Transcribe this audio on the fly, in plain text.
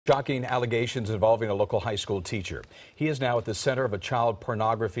Shocking allegations involving a local high school teacher. He is now at the center of a child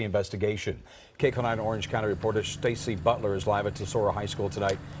pornography investigation. KCAL Orange County reporter Stacy Butler is live at Tesoro High School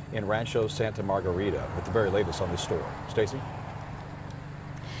tonight in Rancho Santa Margarita with the very latest on the story. Stacy?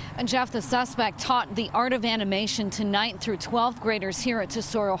 And Jeff, the suspect taught the art of animation to 9th through 12th graders here at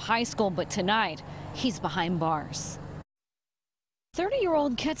Tesoro High School, but tonight he's behind bars.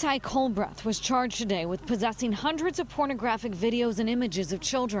 30-year-old Keh-Tai Culbreath was charged today with possessing hundreds of pornographic videos and images of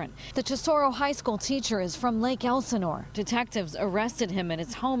children. The Tesoro High School teacher is from Lake Elsinore. Detectives arrested him at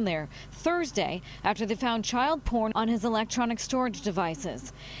his home there Thursday after they found child porn on his electronic storage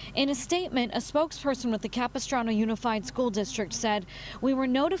devices. In a statement, a spokesperson with the Capistrano Unified School District said, "We were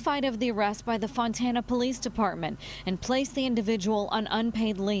notified of the arrest by the Fontana Police Department and placed the individual on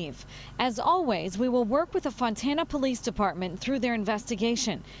unpaid leave. As always, we will work with the Fontana Police Department through their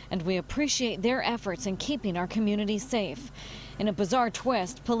investigation, and we appreciate their efforts in keeping our community safe." In a bizarre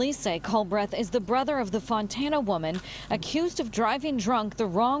twist, police say Culbreath is the brother of the Fontana woman accused of driving drunk the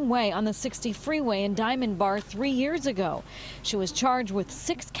wrong way on the 60 freeway in Diamond Bar 3 years ago. She was charged with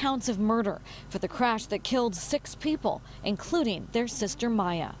 6 counts of murder for the crash that killed 6 people, including their sister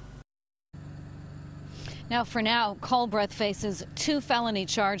Maya. Now, for now, Culbreath faces 2 felony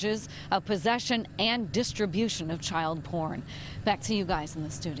charges of possession and distribution of child porn. Back to you guys in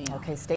the studio. Okay,